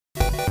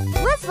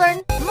Let's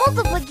learn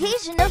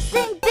multiplication of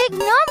same big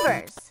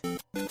numbers.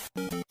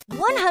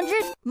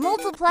 100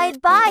 multiplied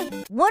by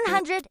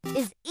 100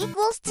 is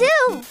equals to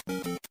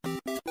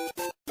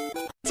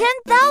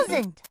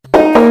 10,000.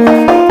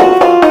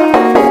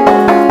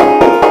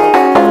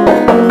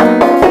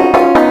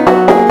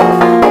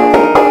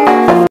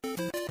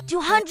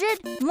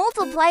 200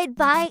 multiplied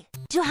by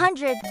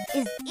 200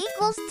 is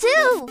equals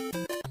to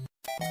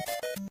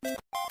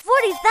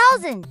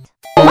 40,000.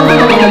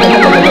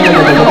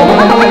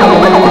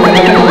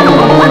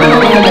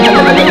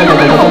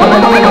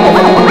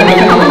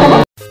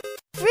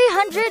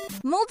 300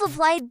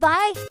 multiplied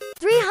by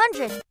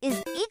 300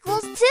 is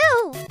equals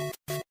to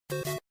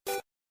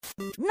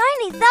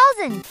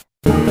 90,000.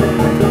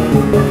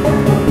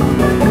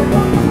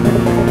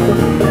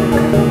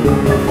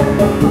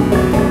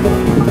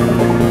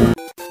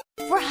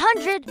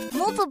 400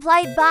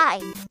 multiplied by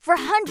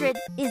 400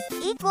 is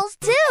equals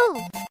to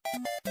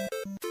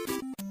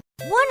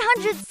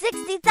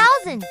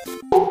 160,000.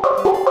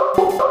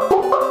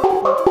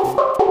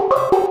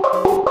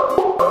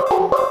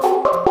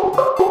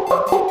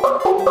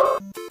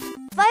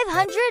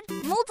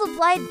 500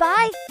 multiplied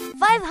by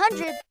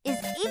 500 is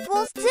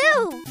equals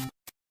to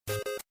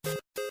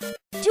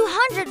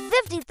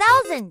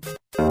 250,000.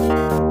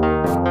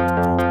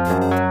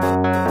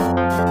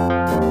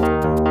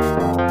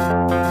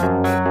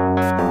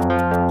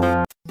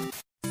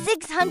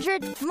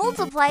 600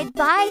 multiplied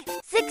by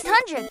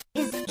 600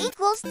 is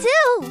equals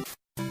to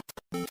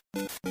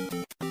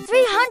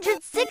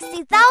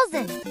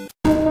 360,000.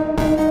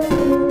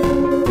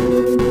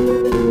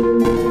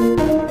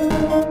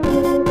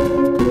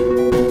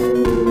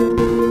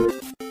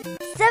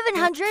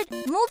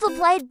 700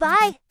 multiplied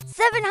by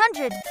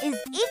 700 is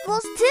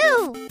equals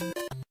to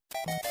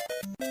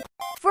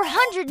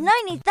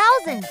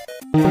 490,000.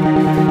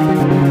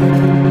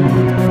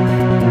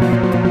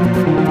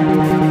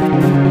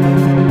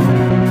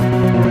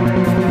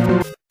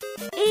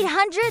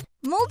 800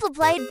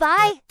 multiplied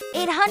by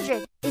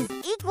 800 is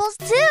equals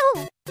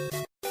to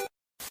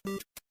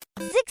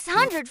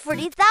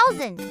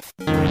 640,000.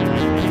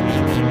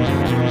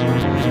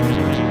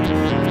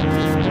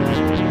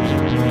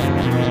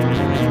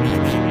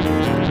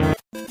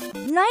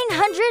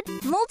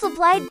 900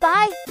 multiplied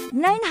by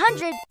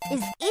 900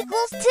 is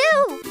equals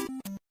to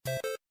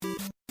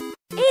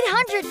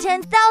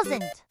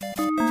 810,000.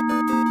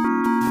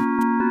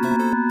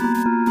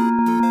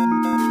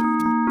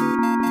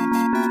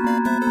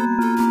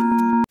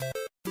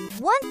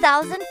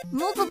 1,000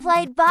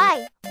 multiplied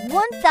by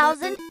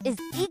 1,000 is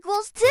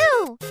equals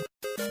to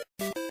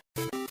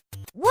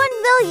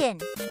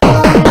 1,000,000.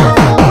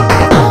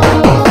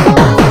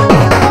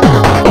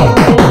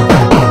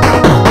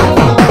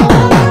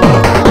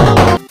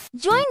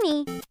 Join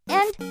me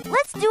and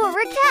let's do a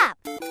recap.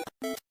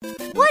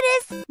 What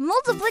is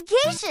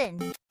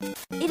multiplication?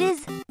 It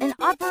is an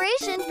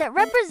operation that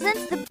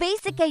represents the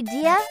basic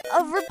idea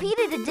of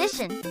repeated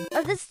addition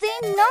of the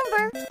same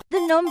number. The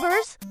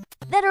numbers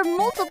that are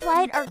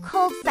multiplied are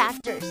called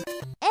factors,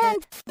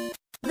 and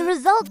the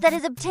result that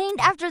is obtained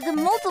after the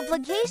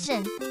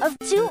multiplication of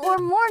two or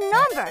more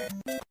numbers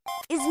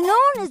is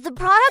known as the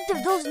product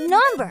of those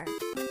numbers.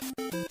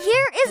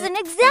 Here is an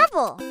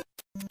example.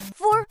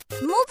 4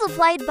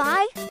 multiplied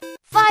by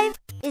 5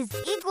 is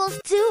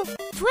equals to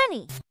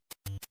 20,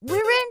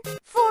 wherein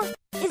 4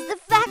 is the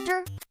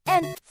factor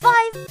and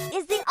 5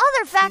 is the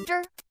other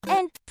factor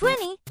and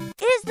 20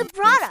 is the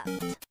product.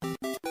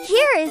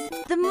 Here is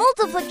the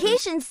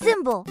multiplication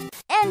symbol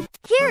and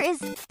here is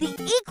the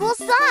equal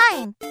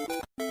sign.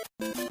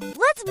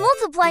 Let's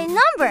multiply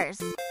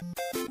numbers.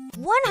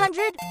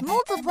 100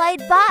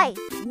 multiplied by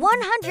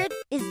 100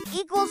 is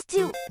equals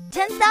to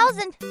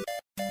 10,000.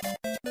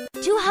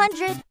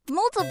 200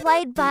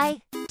 multiplied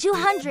by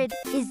 200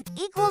 is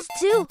equals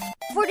to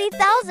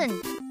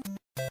 40,000.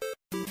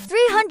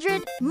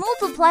 300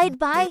 multiplied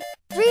by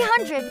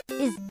 300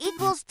 is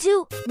equals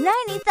to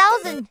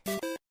 90,000.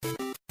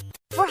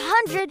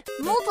 400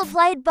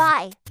 multiplied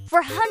by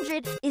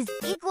 400 is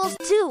equals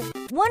to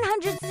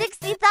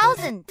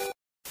 160,000.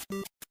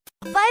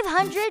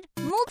 500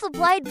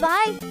 multiplied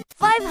by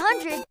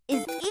 500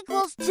 is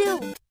equals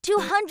to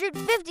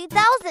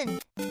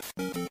 250,000.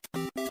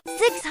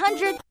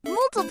 600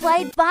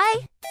 multiplied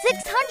by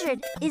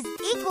 600 is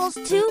equals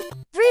to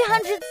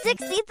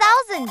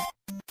 360,000.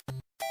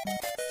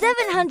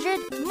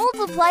 700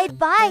 multiplied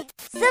by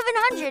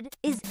 700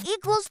 is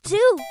equals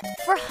to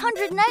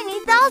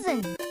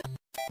 490,000.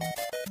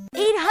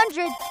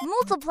 800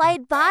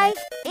 multiplied by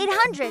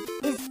 800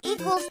 is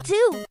equals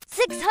to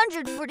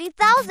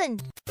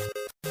 640,000.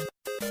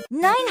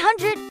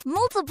 900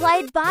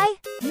 multiplied by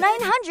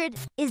 900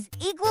 is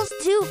equals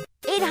to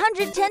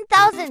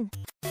 810,000.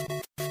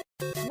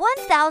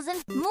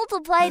 1,000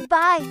 multiplied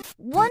by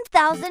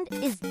 1,000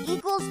 is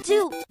equals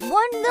to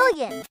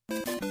 1,000,000.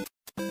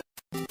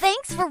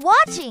 Thanks for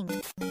watching.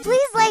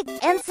 Please like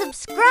and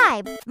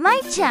subscribe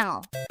my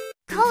channel.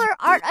 Color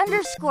Art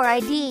 _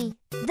 ID.